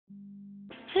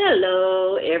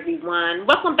Hello, everyone.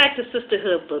 Welcome back to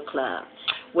Sisterhood Book Club,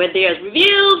 where there's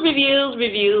reviews.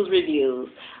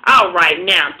 All right,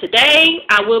 now, today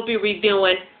I will be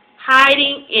reviewing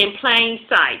Hiding in Plain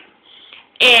Sight.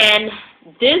 And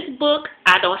this book,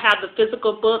 I don't have the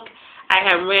physical book. I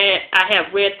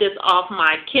have read this off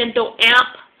my Kindle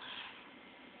app.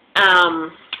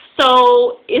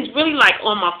 So it's really like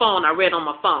on my phone. I read on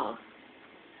my phone.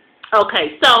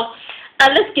 Okay, so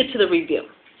let's get to the review.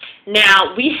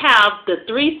 Now, we have the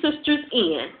three sisters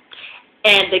in,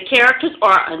 and the characters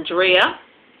are Andrea,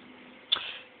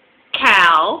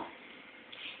 Cal,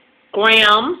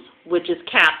 Grams, which is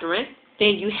Catherine,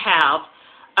 then you have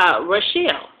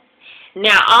Rochelle.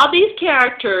 Now, all these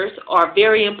characters are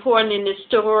very important in this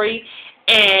story,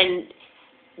 and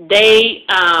they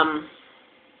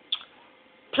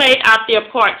played out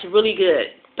their parts really good.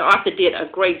 The author did a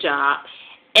great job.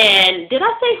 And did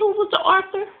I say who was the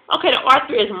author? Okay, the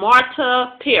author is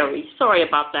Marta Perry. Sorry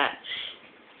about that.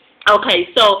 Okay,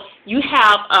 so you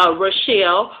have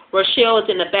Rochelle. Rochelle is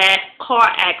in a bad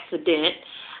car accident.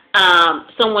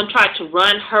 Someone tried to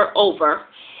run her over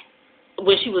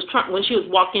when she was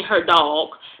walking her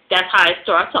dog. That's how it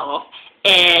starts off.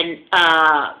 And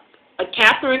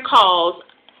Catherine calls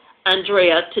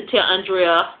Andrea to tell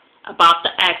Andrea about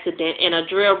the accident, and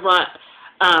Andrea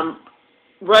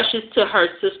rushes to her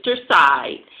sister's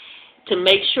side to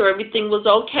make sure everything was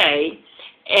okay.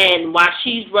 And while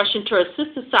she's rushing to her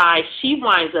sister's side, she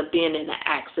winds up being in an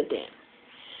accident.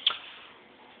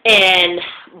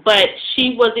 But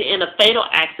she wasn't in a fatal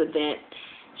accident.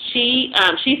 She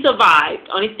survived.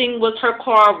 Only thing was her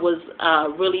car was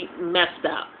really messed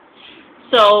up.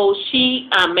 So she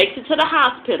makes it to the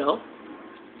hospital.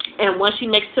 And once she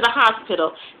makes it to the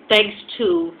hospital, thanks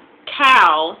to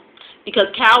Cal, because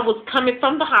Cal was coming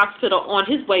from the hospital on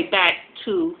his way back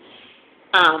to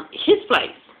his place.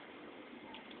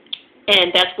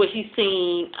 And that's where he's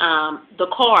seen the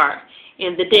car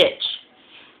in the ditch.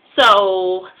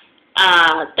 So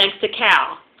thanks to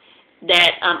Cal,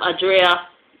 that Andrea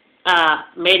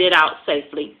made it out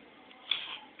safely.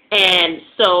 And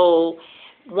so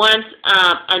once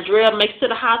Andrea makes it to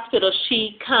the hospital,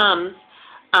 she comes,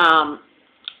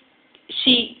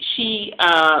 she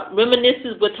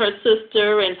reminisces with her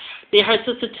sister, and then her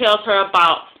sister tells her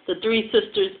about the three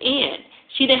sisters' inn.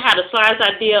 She didn't have the slightest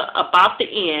idea about the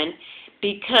inn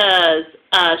because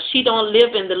she don't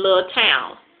live in the little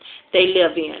town they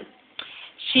live in.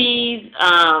 She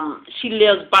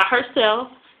lives by herself.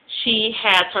 She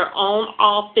has her own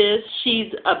office.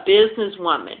 She's a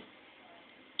businesswoman.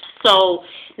 So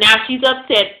now she's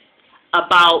upset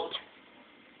about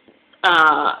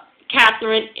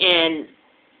Catherine and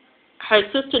her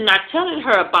sister not telling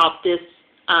her about this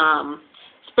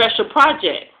special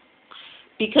project,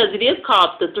 because it is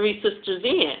called the Three Sisters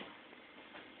Inn.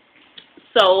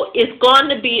 So it's going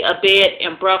to be a bed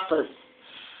and breakfast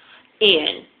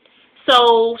inn.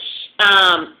 So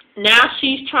now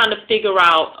she's trying to figure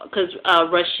out, because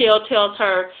Rochelle tells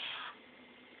her,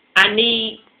 I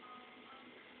need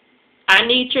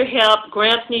your help.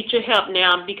 Gramps needs your help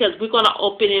now, because we're going to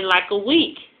open in like a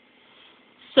week.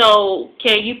 So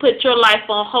can you put your life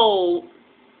on hold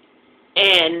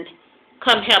and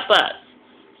come help us?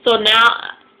 So now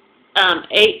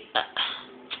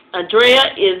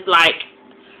Andrea is like,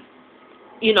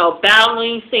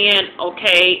 battling, saying,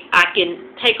 okay, I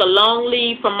can take a long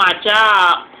leave from my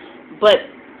job, but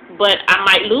I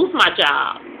might lose my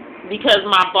job because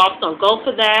my boss don't go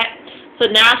for that. So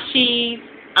now she's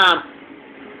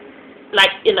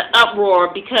like in an uproar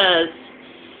because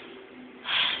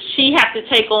she has to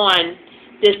take on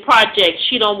this project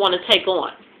she don't want to take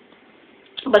on,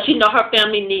 but she know her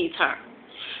family needs her.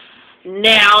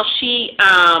 Now she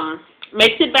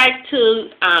makes it back to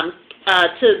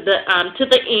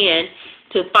the inn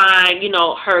to find,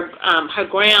 her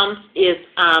Grams is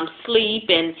asleep,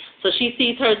 and so she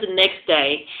sees her the next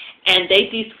day, and they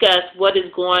discuss what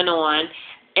is going on,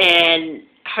 and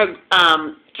her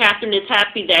Catherine is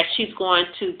happy that she's going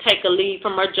to take a leave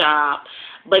from her job,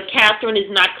 but Catherine is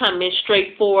not coming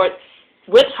straightforward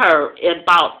with her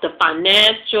about the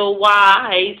financial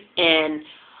wise and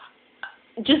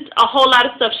just a whole lot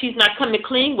of stuff. She's not coming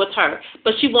clean with her,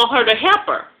 but she wants her to help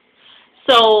her.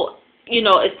 So,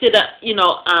 instead of,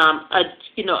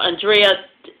 Andrea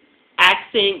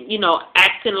asking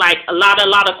like a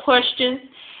lot of questions,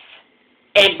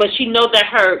 but she knows that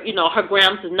her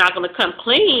Grams is not going to come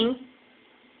clean.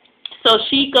 So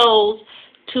she goes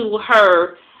to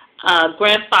her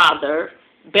grandfather,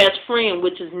 best friend,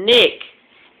 which is Nick,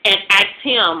 and asks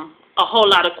him a whole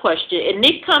lot of questions. And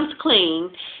Nick comes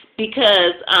clean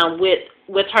because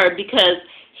with her, because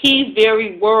he's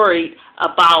very worried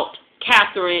about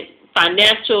Catherine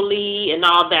financially and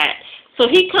all that. So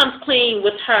he comes clean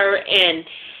with her and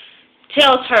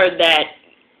tells her that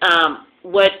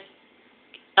what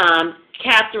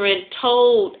Catherine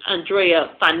told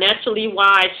Andrea, financially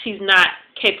wise, she's not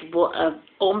capable of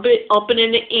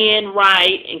opening the end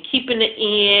right and keeping the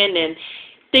end and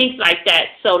things like that.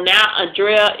 So now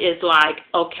Andrea is like,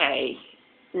 okay,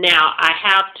 now I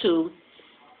have to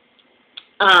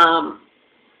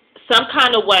some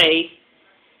kind of way,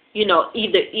 you know,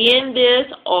 either end this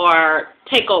or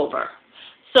take over.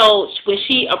 So when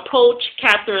she approached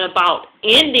Catherine about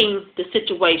ending the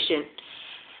situation,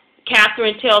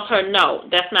 Catherine tells her no,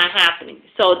 that's not happening.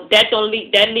 So that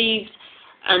leaves,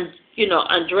 you know,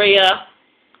 Andrea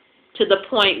to the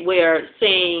point where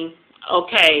saying,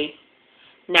 okay,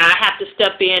 now I have to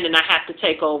step in and I have to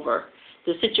take over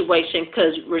the situation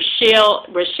because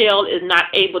Rochelle is not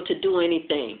able to do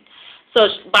anything. So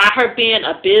by her being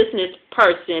a business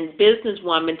person,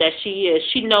 businesswoman that she is,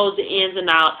 she knows the ins and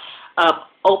outs of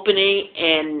opening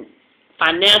and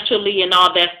financially and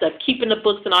all that stuff, keeping the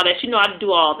books and all that. She knows how to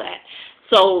do all that.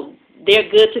 So they're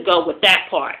good to go with that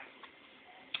part.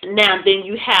 Now then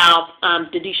you have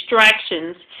the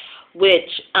distractions, which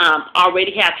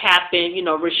already have happened. You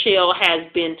know, Rochelle has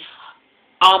been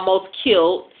almost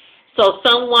killed. So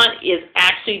someone is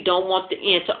actually don't want the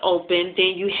end to open.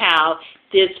 Then you have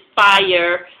this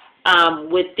fire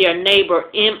with their neighbor.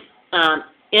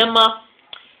 Emma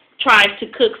tries to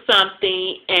cook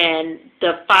something, and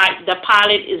the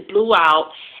pilot is blew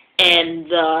out, and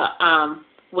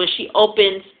when she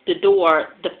opens the door,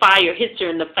 the fire hits her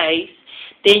in the face.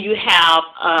 Then you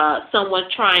have someone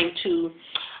trying to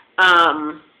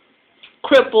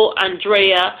cripple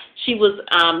Andrea. She was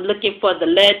looking for the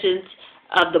legends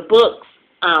of the books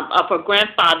of her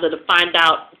grandfather to find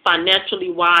out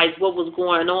financially wise what was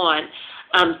going on.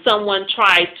 Someone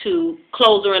tried to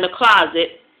close her in a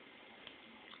closet.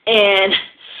 And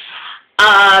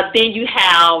then you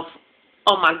have,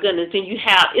 oh my goodness, then you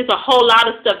have, it's a whole lot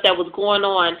of stuff that was going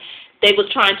on. They was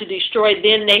trying to destroy.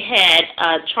 Then they had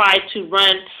tried to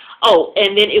run. Oh,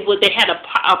 and then they had a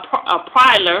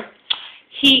prowler.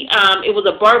 It was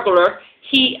a burglar.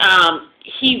 He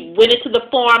went into the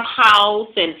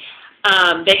farmhouse, and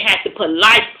they had to put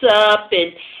lights up,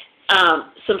 and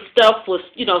some stuff was,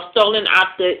 you know, stolen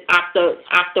out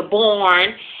the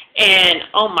barn, and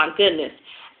oh my goodness.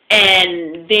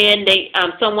 And then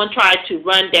someone tried to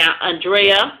run down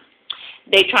Andrea.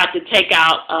 They tried to take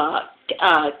out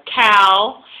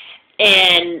Cal,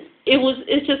 and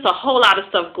it's just a whole lot of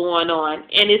stuff going on,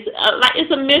 and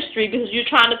it's a mystery because you're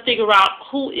trying to figure out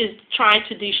who is trying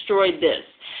to destroy this.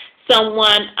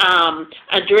 Someone,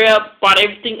 Andrea brought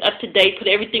everything up to date, put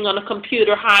everything on the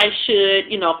computer how it should,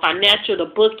 you know, financial,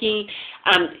 the booking.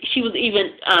 She was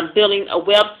even building a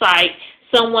website.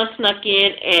 Someone snuck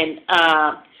in and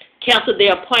canceled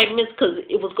their appointments because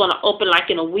it was going to open like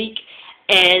in a week,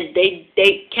 and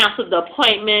they canceled the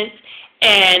appointments,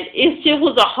 and it just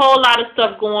was a whole lot of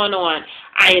stuff going on.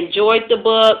 I enjoyed the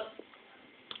book.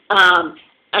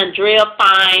 Andrea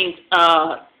finds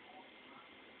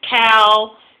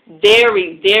Cal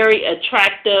very, very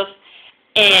attractive,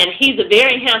 and he's a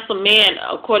very handsome man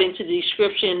according to the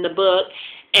description in the book,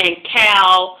 and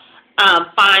Cal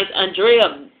finds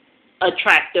Andrea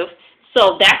attractive.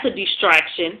 So that's a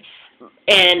distraction.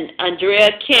 And Andrea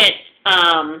can't,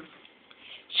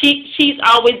 she's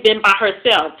always been by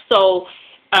herself. So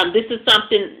this is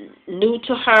something new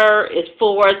to her as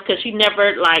far as, because she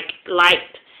never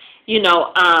liked, you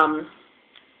know,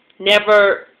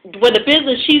 never, well, the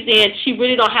business she's in, she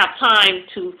really don't have time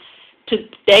to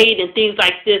date and things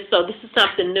like this. So this is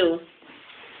something new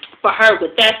for her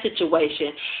with that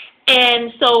situation.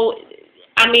 And so,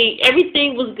 I mean,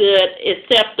 everything was good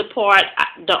except the part,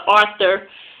 the author,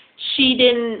 she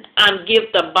didn't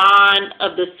give the bond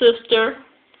of the sister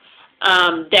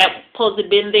that supposed to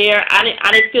have been there. I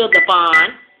didn't feel the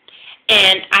bond,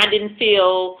 and I didn't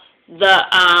feel that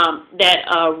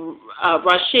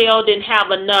Rochelle didn't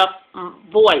have enough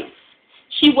voice.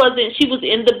 She was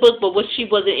in the book, but she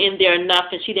wasn't in there enough,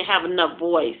 and she didn't have enough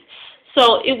voice.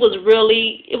 So it was a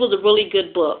really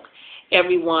good book,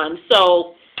 everyone.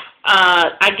 So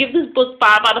I give this book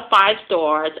 5 out of 5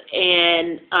 stars,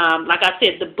 and like I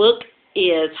said, the book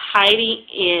is Hiding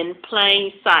in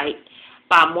Plain Sight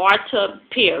by Marta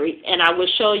Perry, and I will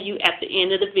show you at the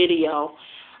end of the video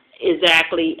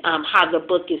exactly how the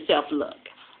book itself looks.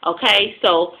 Okay,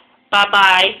 so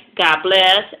bye-bye, God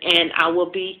bless, and I will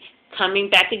be coming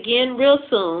back again real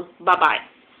soon. Bye-bye.